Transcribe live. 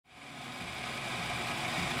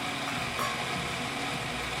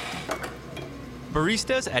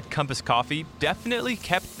Baristas at Compass Coffee definitely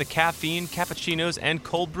kept the caffeine, cappuccinos, and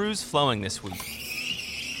cold brews flowing this week.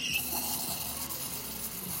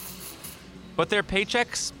 But their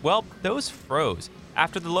paychecks, well, those froze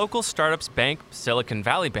after the local startup's bank, Silicon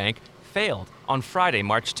Valley Bank, failed on Friday,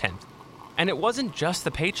 March 10th. And it wasn't just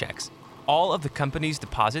the paychecks. All of the company's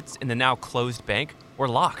deposits in the now closed bank were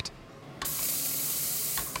locked.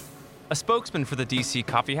 A spokesman for the DC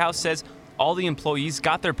coffeehouse says all the employees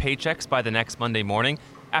got their paychecks by the next Monday morning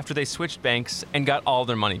after they switched banks and got all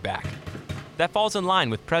their money back. That falls in line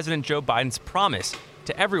with President Joe Biden's promise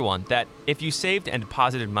to everyone that if you saved and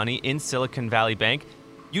deposited money in Silicon Valley Bank,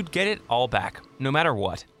 you'd get it all back, no matter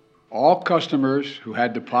what. All customers who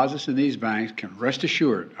had deposits in these banks can rest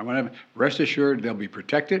assured, they'll be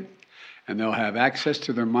protected and they'll have access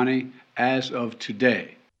to their money as of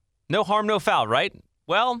today. No harm, no foul, right?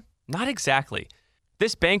 Well, not exactly.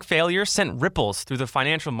 This bank failure sent ripples through the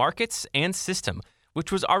financial markets and system,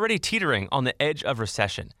 which was already teetering on the edge of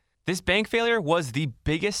recession. This bank failure was the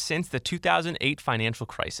biggest since the 2008 financial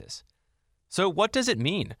crisis. So what does it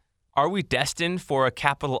mean? Are we destined for a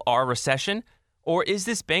capital R recession? Or is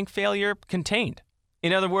this bank failure contained?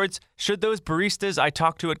 In other words, should those baristas I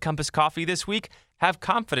talked to at Compass Coffee this week have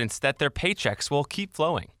confidence that their paychecks will keep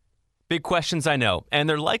flowing? Big questions, I know, and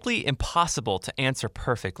they're likely impossible to answer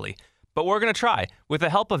perfectly. But we're going to try with the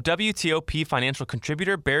help of WTOP financial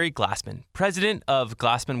contributor Barry Glassman, president of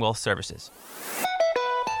Glassman Wealth Services.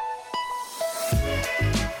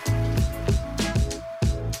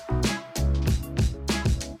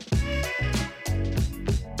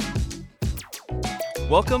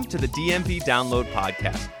 Welcome to the DMV Download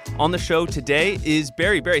Podcast. On the show today is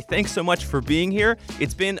Barry. Barry, thanks so much for being here.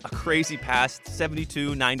 It's been a crazy past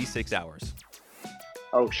 72, 96 hours.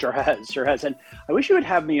 Oh, sure has. And I wish you would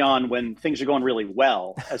have me on when things are going really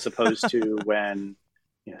well, as opposed to when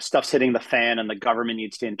stuff's hitting the fan and the government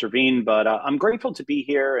needs to intervene. But I'm grateful to be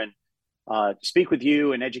here and speak with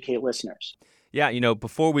you and educate listeners. Yeah,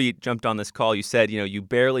 before we jumped on this call, you said, you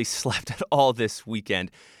barely slept at all this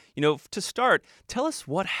weekend. To start, tell us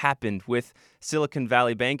what happened with Silicon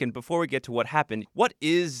Valley Bank. And before we get to what happened, what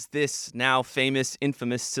is this now famous,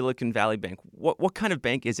 infamous Silicon Valley Bank? What kind of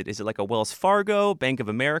bank is it? Is it like a Wells Fargo, Bank of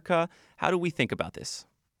America? How do we think about this?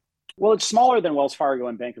 Well, it's smaller than Wells Fargo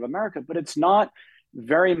and Bank of America, but it's not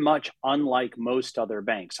very much unlike most other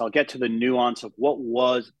banks. I'll get to the nuance of what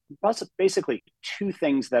was basically two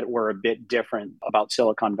things that were a bit different about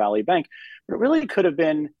Silicon Valley Bank. But it really could have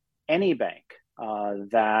been any bank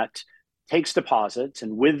that takes deposits,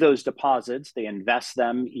 and with those deposits, they invest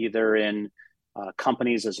them either in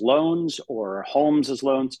companies as loans or homes as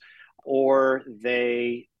loans, or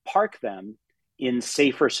they park them in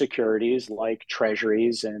safer securities like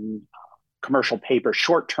treasuries and commercial paper,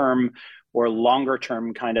 short-term or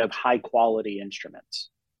longer-term kind of high-quality instruments.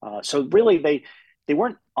 So really, they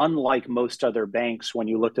weren't unlike most other banks when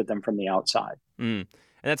you looked at them from the outside. And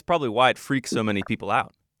that's probably why it freaks so many people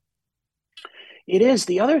out. It is.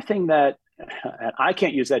 The other thing that, and I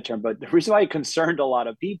can't use that term, but the reason why it concerned a lot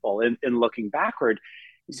of people in looking backward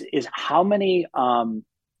is how many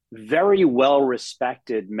very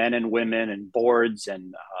well-respected men and women and boards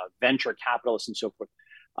and venture capitalists and so forth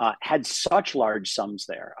had such large sums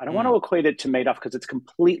there. I don't want to equate it to Madoff because it's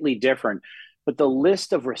completely different, but the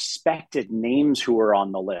list of respected names who were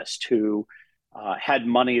on the list who had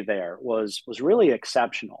money there was really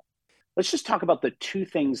exceptional. Let's just talk about the two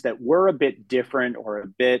things that were a bit different or a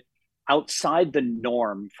bit outside the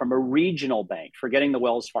norm from a regional bank, forgetting the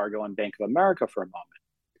Wells Fargo and Bank of America for a moment.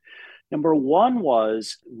 Number one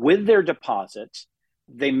was with their deposits,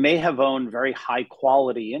 they may have owned very high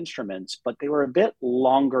quality instruments, but they were a bit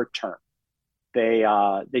longer term.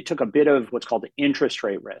 They took a bit of what's called interest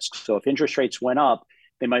rate risk. So if interest rates went up,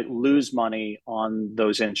 they might lose money on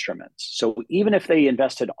those instruments. So even if they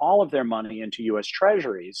invested all of their money into US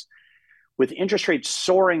Treasuries, with interest rates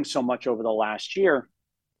soaring so much over the last year,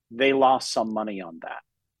 they lost some money on that.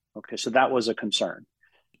 Okay, so that was a concern.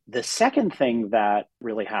 The second thing that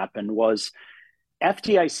really happened was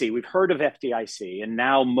FDIC. We've heard of FDIC, and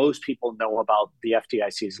now most people know about the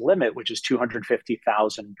FDIC's limit, which is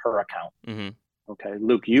 $250,000 per account. Mm-hmm. Okay,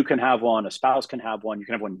 Luke, you can have one, a spouse can have one, you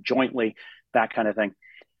can have one jointly, that kind of thing.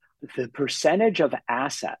 The percentage of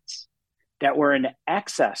assets that were in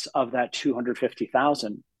excess of that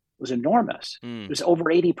 $250,000 was enormous. It was over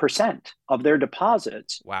 80% of their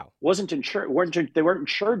deposits. Wow. They weren't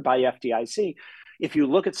insured by FDIC. If you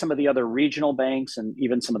look at some of the other regional banks and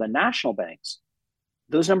even some of the national banks,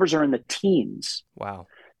 those numbers are in the teens. Wow.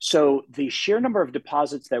 So the sheer number of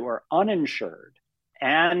deposits that were uninsured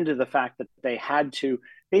and the fact that they had to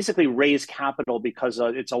basically raise capital because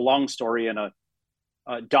it's a long story and a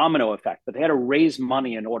domino effect, but they had to raise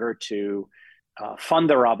money in order to fund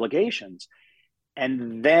their obligations.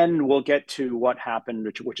 And then we'll get to what happened,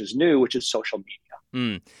 which is new, which is social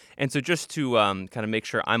media. And so just to kind of make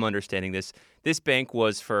sure I'm understanding this bank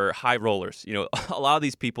was for high rollers. You know, a lot of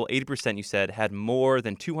these people, 80% you said, had more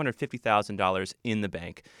than $250,000 in the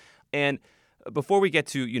bank. And before we get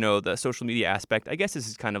to, the social media aspect, I guess this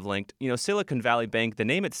is kind of linked. Silicon Valley Bank, the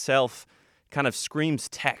name itself kind of screams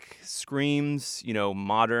tech, screams,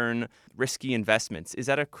 modern, risky investments. Is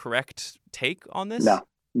that a correct take on this?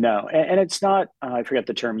 No. And it's not, I forget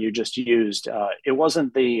the term you just used. It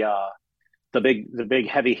wasn't the big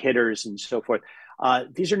heavy hitters and so forth.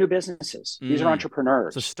 These are new businesses. These are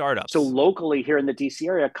entrepreneurs. So startups. So locally here in the DC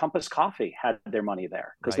area, Compass Coffee had their money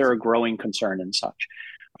there because they're a growing concern and such.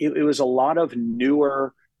 It was a lot of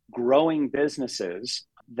newer growing businesses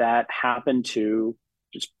that happened to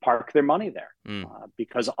just park their money there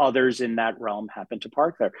because others in that realm happened to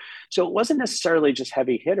park there. So it wasn't necessarily just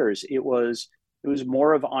heavy hitters. It was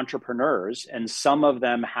more of entrepreneurs, and some of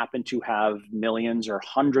them happened to have millions or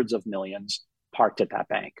hundreds of millions parked at that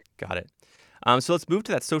bank. Got it. So let's move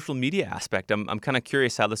to that social media aspect. I'm kind of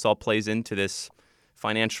curious how this all plays into this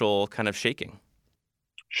financial kind of shaking.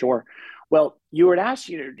 Sure. Well, you were asked,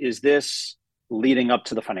 is this leading up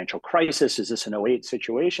to the financial crisis? Is this an '08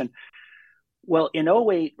 situation? Well, in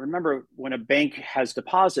 '08, remember, when a bank has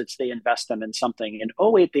deposits, they invest them in something. In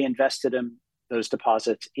 '08, they invested those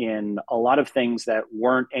deposits in a lot of things that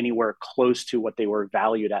weren't anywhere close to what they were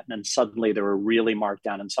valued at. And then suddenly they were really marked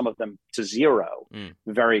down, and some of them to zero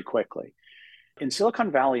very quickly. In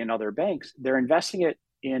Silicon Valley and other banks, they're investing it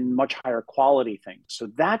in much higher quality things. So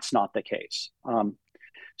that's not the case.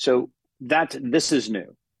 This is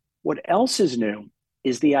new. What else is new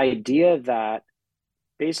is the idea that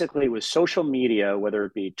basically with social media, whether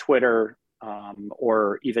it be Twitter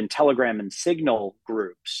or even Telegram and Signal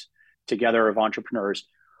groups together of entrepreneurs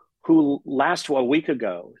who a week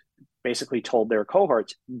ago basically told their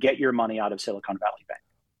cohorts, get your money out of Silicon Valley Bank.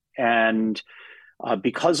 And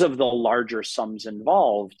because of the larger sums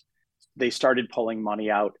involved, they started pulling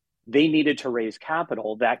money out. They needed to raise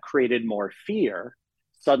capital. That created more fear.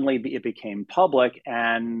 Suddenly it became public.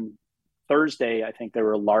 And Thursday, I think there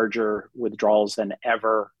were larger withdrawals than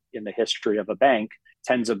ever in the history of a bank,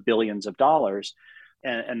 tens of billions of dollars.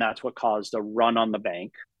 And that's what caused a run on the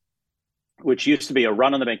bank, which used to be a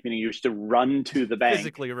run on the bank, meaning you used to run to the bank.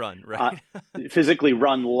 Physically run, right? Physically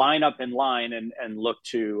run, line up in line and look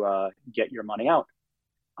to get your money out.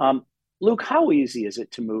 Luke, how easy is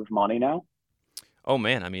it to move money now? Oh,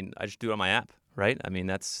 man. I mean, I just do it on my app, right? I mean,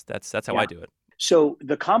 that's how I do it. So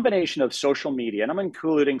the combination of social media, and I'm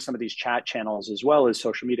including some of these chat channels as well as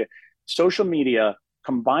social media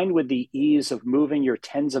combined with the ease of moving your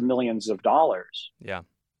tens of millions of dollars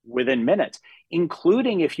within minutes,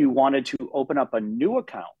 including if you wanted to open up a new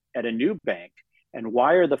account at a new bank and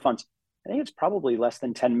wire the funds. I think it's probably less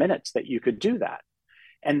than 10 minutes that you could do that.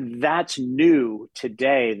 And that's new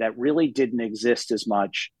today. That really didn't exist as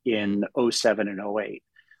much in '07 and '08.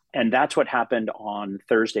 And that's what happened on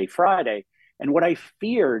Thursday, Friday. And what I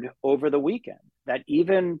feared over the weekend, that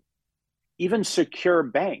even secure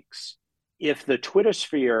banks, if the Twitter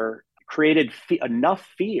sphere created enough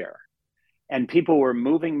fear and people were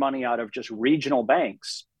moving money out of just regional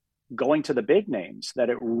banks, going to the big names,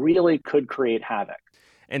 that it really could create havoc.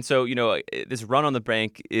 And so, this run on the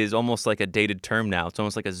bank is almost like a dated term now. It's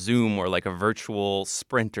almost like a Zoom or like a virtual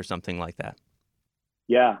sprint or something like that.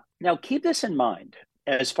 Yeah. Now, keep this in mind.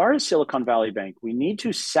 As far as Silicon Valley Bank, we need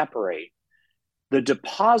to separate the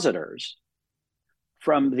depositors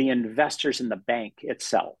from the investors in the bank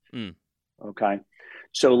itself. Okay.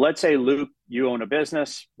 So let's say, Luke, you own a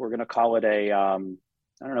business. We're going to call it a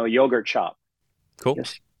yogurt shop. Cool.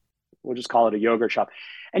 Yes. We'll just call it a yogurt shop.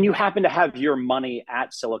 And you happen to have your money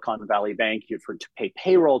at Silicon Valley Bank to pay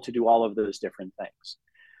payroll, to do all of those different things.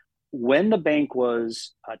 When the bank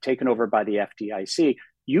was taken over by the FDIC,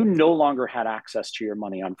 you no longer had access to your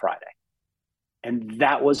money on Friday. And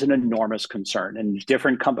that was an enormous concern. And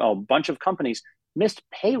a bunch of companies missed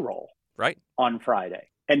payroll on Friday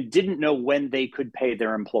and didn't know when they could pay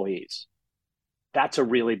their employees. That's a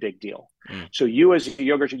really big deal. So you as a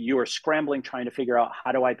yogurt, you are scrambling, trying to figure out,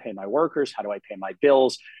 how do I pay my workers? How do I pay my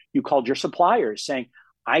bills? You called your suppliers saying,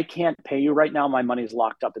 I can't pay you right now. My money's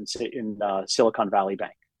locked up in Silicon Valley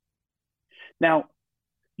Bank. Now,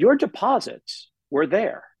 your deposits were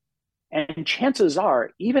there. And chances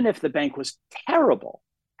are, even if the bank was terrible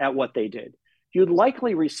at what they did, you'd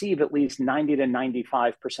likely receive at least 90 to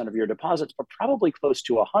 95% of your deposits, but probably close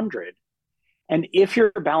to 100. And if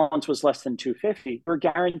your balance was less than 250, you're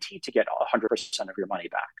guaranteed to get 100% of your money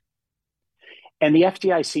back. And the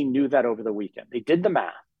FDIC knew that over the weekend. They did the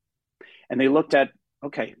math and they looked at,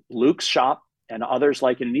 okay, Luke's shop and others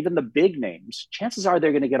like it, and even the big names, chances are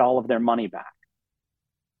they're going to get all of their money back.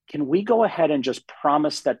 Can we go ahead and just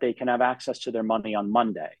promise that they can have access to their money on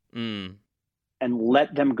Monday and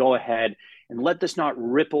let them go ahead and let this not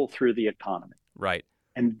ripple through the economy? Right.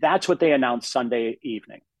 And that's what they announced Sunday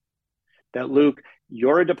evening, that Luke,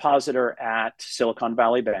 you're a depositor at Silicon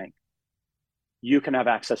Valley Bank. You can have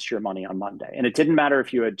access to your money on Monday. And it didn't matter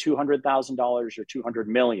if you had $200,000 or $200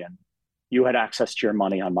 million, you had access to your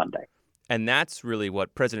money on Monday. And that's really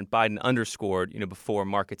what President Biden underscored, before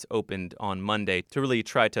markets opened on Monday to really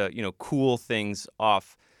try to, cool things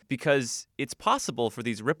off, because it's possible for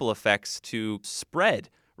these ripple effects to spread.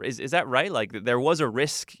 Is that right? Like there was a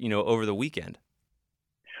risk, over the weekend.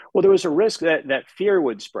 Well, there was a risk that fear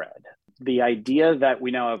would spread. The idea that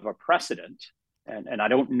we now have a precedent, and I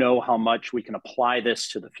don't know how much we can apply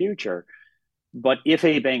this to the future, but if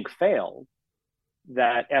a bank failed,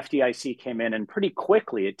 that FDIC came in and pretty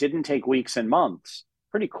quickly, it didn't take weeks and months,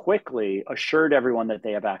 pretty quickly assured everyone that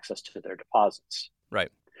they have access to their deposits.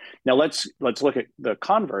 Right. Now let's look at the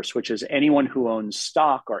converse, which is anyone who owns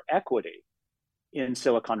stock or equity in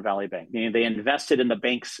Silicon Valley Bank, meaning they invested in the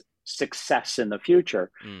bank's success in the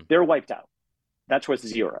future, they're wiped out. That's worth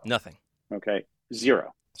zero. Nothing. Okay,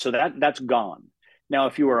 zero. So that's gone. Now,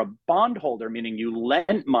 if you were a bondholder, meaning you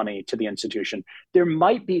lent money to the institution, there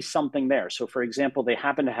might be something there. So, for example, they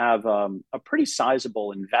happen to have a pretty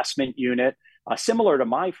sizable investment unit, similar to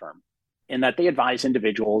my firm, in that they advise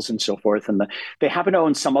individuals and so forth. And they happen to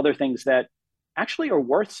own some other things that actually are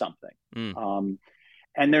worth something.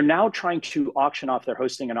 And they're now trying to auction off. They're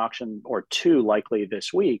hosting an auction or two likely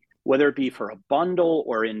this week, whether it be for a bundle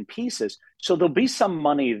or in pieces. So there'll be some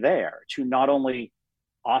money there to not only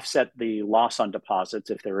offset the loss on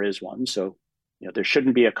deposits if there is one. So, there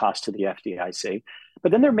shouldn't be a cost to the FDIC,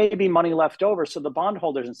 but then there may be money left over. So the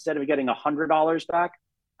bondholders, instead of getting $100 back,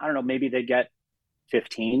 I don't know, maybe they get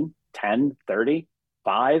 15, 10, 30,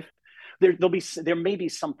 5. There may be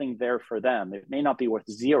something there for them. It may not be worth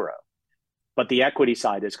zero, but the equity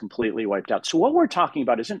side is completely wiped out. So what we're talking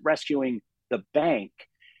about isn't rescuing the bank.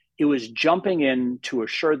 It was jumping in to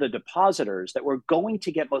assure the depositors that we're going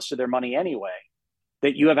to get most of their money anyway,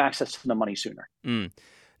 that you have access to the money sooner.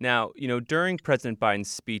 Now, during President Biden's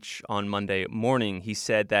speech on Monday morning, he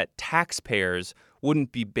said that taxpayers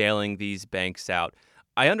wouldn't be bailing these banks out.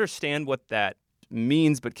 I understand what that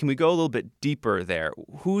means, but can we go a little bit deeper there?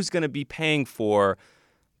 Who's going to be paying for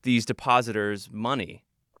these depositors' money?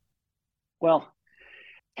 Well,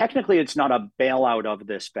 technically, it's not a bailout of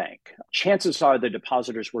this bank. Chances are the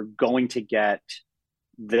depositors were going to get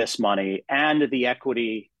this money and the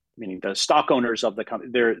equity, meaning the stock owners of the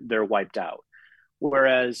company, they're wiped out.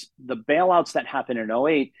 Whereas the bailouts that happened in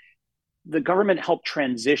 2008, the government helped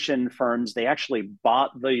transition firms. They actually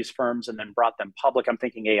bought these firms and then brought them public. I'm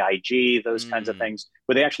thinking AIG, those kinds of things,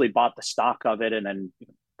 where they actually bought the stock of it and then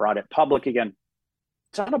brought it public again.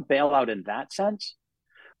 It's not a bailout in that sense.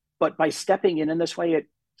 But by stepping in this way, it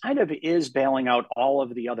kind of is bailing out all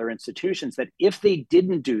of the other institutions that if they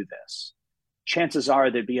didn't do this, chances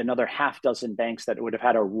are there'd be another half dozen banks that would have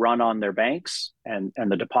had a run on their banks and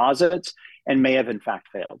the deposits and may have in fact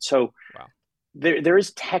failed. So wow. There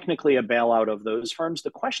is technically a bailout of those firms. The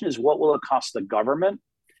question is, what will it cost the government?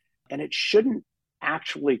 And it shouldn't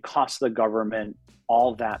actually cost the government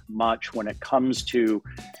all that much when it comes to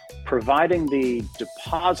providing the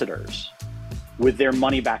depositors with their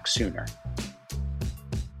money back sooner.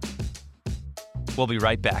 We'll be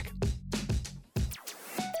right back.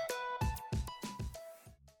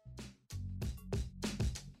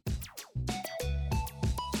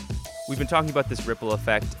 We've been talking about this ripple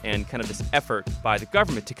effect and kind of this effort by the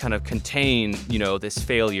government to kind of contain, this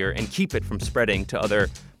failure and keep it from spreading to other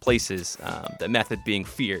places. The method being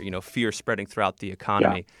fear, fear spreading throughout the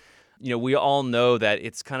economy. Yeah. We all know that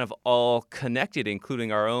it's kind of all connected,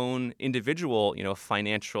 including our own individual,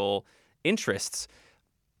 financial interests.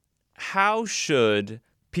 How should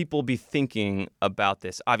people be thinking about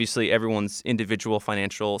this? Obviously, everyone's individual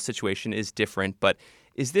financial situation is different, but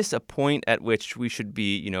is this a point at which we should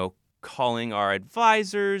be, calling our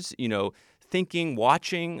advisors, thinking,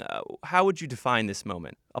 watching? How would you define this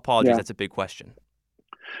moment? Apologies, that's a big question.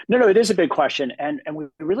 No, it is a big question. And we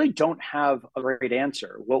really don't have a great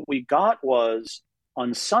answer. What we got was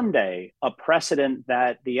on Sunday, a precedent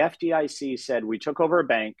that the FDIC said we took over a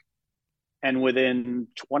bank and within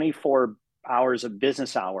 24 hours of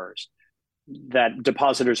business hours, that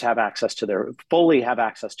depositors fully have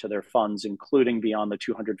access to their funds, including beyond the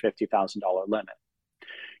 $250,000 limit.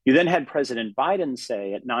 You then had President Biden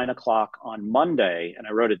say at 9 o'clock on Monday, and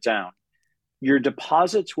I wrote it down, your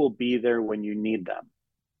deposits will be there when you need them.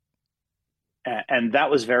 And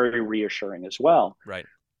that was very reassuring as well. Right.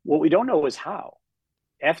 What we don't know is how.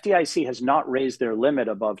 FDIC has not raised their limit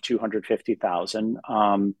above 250,000.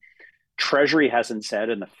 Treasury hasn't said,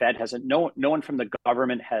 and the Fed hasn't. No one from the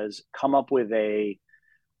government has come up with a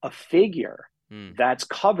figure that's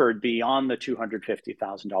covered beyond the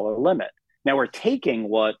 $250,000 limit. Now we're taking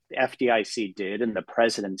what FDIC did and the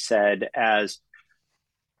president said as,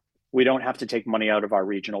 we don't have to take money out of our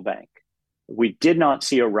regional bank. We did not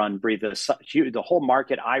see a run, the whole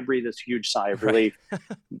market. I breathed this huge sigh of relief.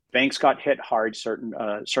 Banks got hit hard.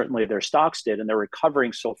 Certainly their stocks did, and they're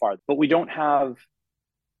recovering so far. But we don't have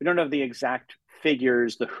the exact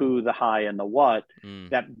figures, the who, the how, and the what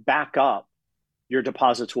that back up your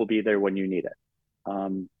deposits will be there when you need it.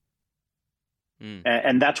 And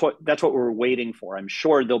that's what we're waiting for. I'm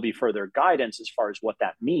sure there'll be further guidance as far as what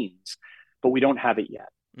that means, but we don't have it yet.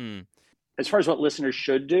 As far as what listeners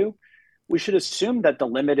should do, we should assume that the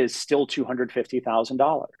limit is still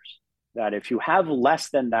 $250,000. That if you have less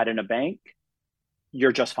than that in a bank,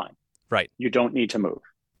 you're just fine. Right. You don't need to move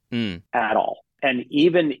at all. And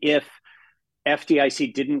even if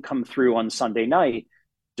FDIC didn't come through on Sunday night,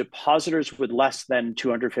 depositors with less than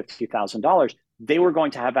 $250,000, they were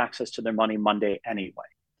going to have access to their money Monday anyway.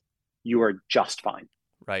 You are just fine.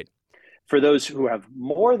 Right. For those who have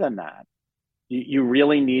more than that, you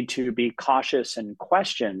really need to be cautious and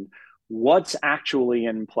question what's actually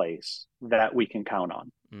in place that we can count on.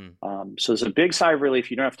 So there's a big sigh of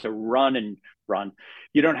relief. You don't have to run.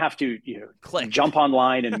 You don't have to jump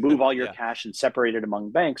online and move all your cash and separate it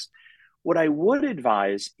among banks. What I would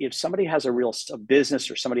advise, if somebody has a business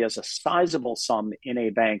or somebody has a sizable sum in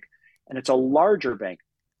a bank and it's a larger bank,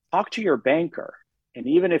 talk to your banker. And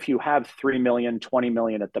even if you have 3 million, 20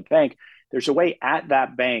 million at the bank, there's a way at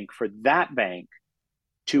that bank for that bank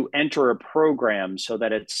to enter a program so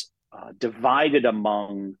that it's divided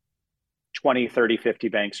among 20, 30, 50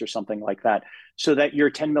 banks or something like that, so that your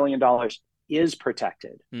 $10 million is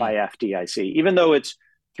protected by FDIC. Even though it's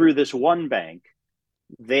through this one bank,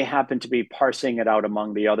 they happen to be parsing it out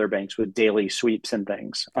among the other banks with daily sweeps and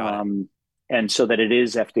things. And so that it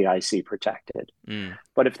is FDIC protected.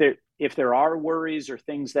 But if there are worries or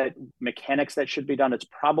mechanics that should be done, it's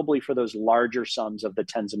probably for those larger sums of the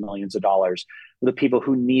tens of millions of dollars, the people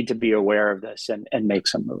who need to be aware of this and make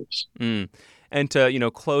some moves. And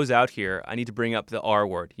to, close out here, I need to bring up the R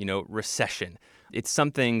word, recession. It's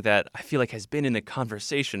something that I feel like has been in the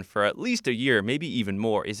conversation for at least a year, maybe even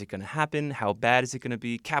more. Is it going to happen? How bad is it going to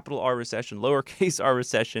be? Capital R recession, lowercase r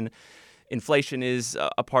recession. Inflation is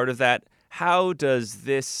a part of that. How does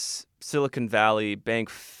this Silicon Valley bank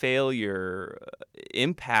failure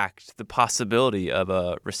impact the possibility of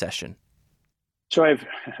a recession? So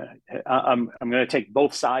I'm going to take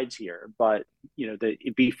both sides here, but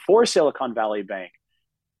before Silicon Valley Bank,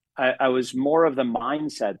 I was more of the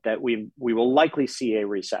mindset that we will likely see a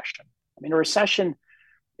recession. I mean, a recession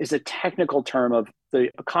is a technical term of the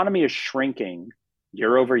economy is shrinking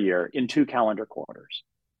year over year in 2 calendar quarters.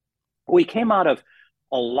 We came out of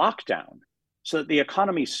a lockdown so that the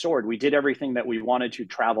economy soared. We did everything that we wanted to,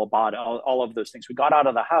 travel, bought, all of those things. We got out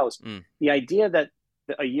of the house. The idea that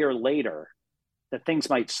a year later that things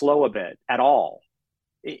might slow a bit at all,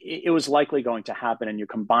 it was likely going to happen. And you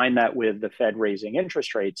combine that with the Fed raising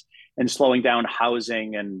interest rates and slowing down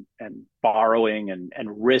housing and borrowing and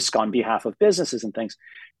risk on behalf of businesses and things,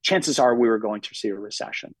 chances are we were going to see a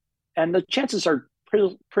recession. And the chances are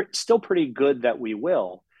still pretty good that we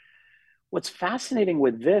will. What's fascinating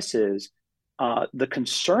with this is the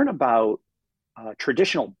concern about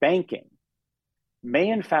traditional banking may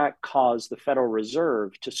in fact cause the Federal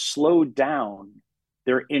Reserve to slow down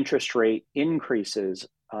their interest rate increases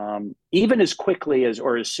even as quickly as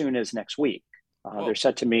or as soon as next week. They're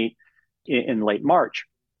set to meet in late March.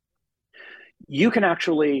 You can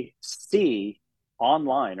actually see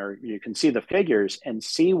online, or you can see the figures and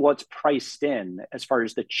see what's priced in as far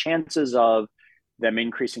as the chances of them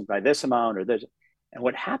increasing by this amount or this. And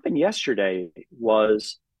what happened yesterday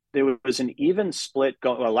was there was an even split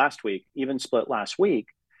last week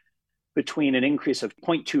between an increase of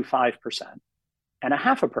 0.25% and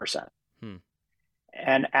 0.5%.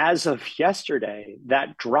 And as of yesterday,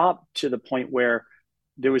 that dropped to the point where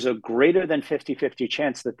there was a greater than 50-50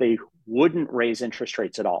 chance that they wouldn't raise interest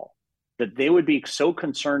rates at all, that they would be so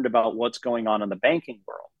concerned about what's going on in the banking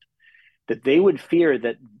world that they would fear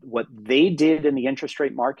that what they did in the interest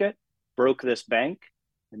rate market broke this bank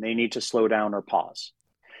and they need to slow down or pause.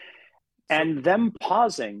 And them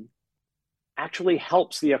pausing actually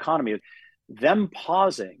helps the economy. Them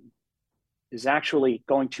pausing is actually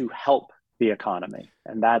going to help the economy.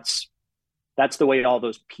 And that's That's the way all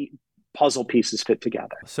those puzzle pieces fit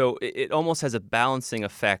together. So it almost has a balancing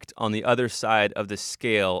effect on the other side of the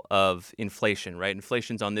scale of inflation, right?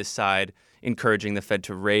 Inflation's on this side, encouraging the Fed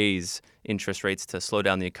to raise interest rates to slow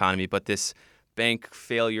down the economy. But this bank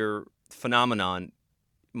failure phenomenon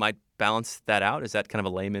might balance that out. Is that kind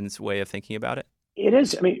of a layman's way of thinking about it? It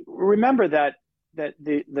is. I mean, remember that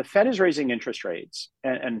the Fed is raising interest rates,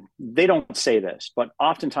 and they don't say this, but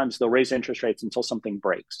oftentimes they'll raise interest rates until something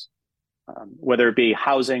breaks. Whether it be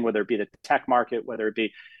housing, whether it be the tech market, whether it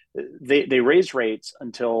be, they raise rates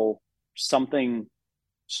until something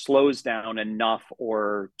slows down enough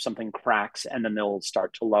or something cracks, and then they'll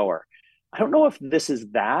start to lower. I don't know if this is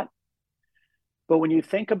that, but when you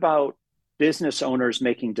think about business owners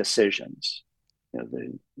making decisions,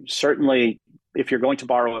 certainly if you're going to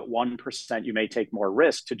borrow at 1%, you may take more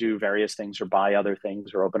risk to do various things or buy other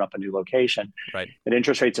things or open up a new location. Right. At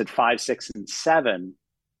interest rates at 5, 6, and 7,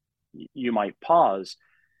 you might pause.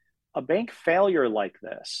 A bank failure like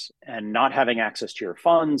this and not having access to your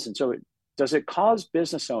funds, and so does it cause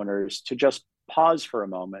business owners to just pause for a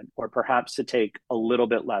moment or perhaps to take a little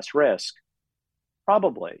bit less risk?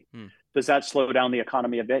 Probably. Does that slow down the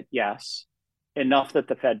economy a bit? Yes. Enough that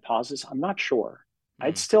the Fed pauses? I'm not sure.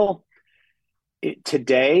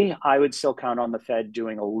 Today, I would still count on the Fed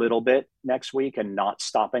doing a little bit next week and not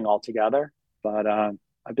stopping altogether. But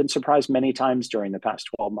I've been surprised many times during the past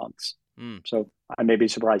 12 months. So I may be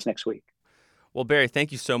surprised next week. Well, Barry,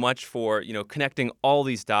 thank you so much for, connecting all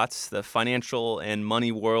these dots, the financial and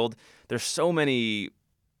money world. There's so many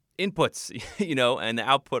inputs, and the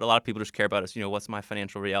output. A lot of people just care about us, what's my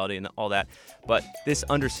financial reality and all that. But this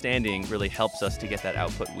understanding really helps us to get that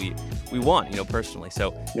output we want, personally.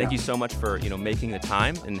 So thank you so much for, making the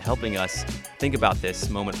time and helping us think about this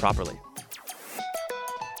moment properly.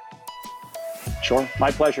 Sure.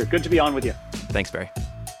 My pleasure. Good to be on with you. Thanks, Barry.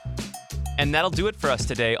 And that'll do it for us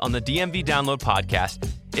today on the DMV Download Podcast.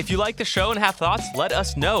 If you like the show and have thoughts, let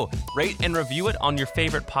us know. Rate and review it on your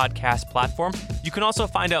favorite podcast platform. You can also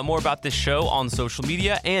find out more about this show on social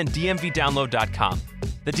media and dmvdownload.com.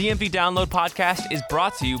 The DMV Download Podcast is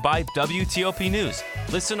brought to you by WTOP News.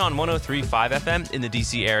 Listen on 103.5 FM in the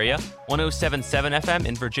DC area, 107.7 FM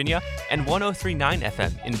in Virginia, and 103.9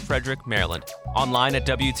 FM in Frederick, Maryland. Online at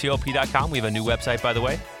WTOP.com. We have a new website, by the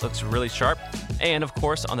way. Looks really sharp. And, of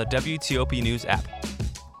course, on the WTOP News app.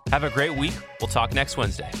 Have a great week. We'll talk next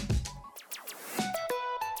Wednesday.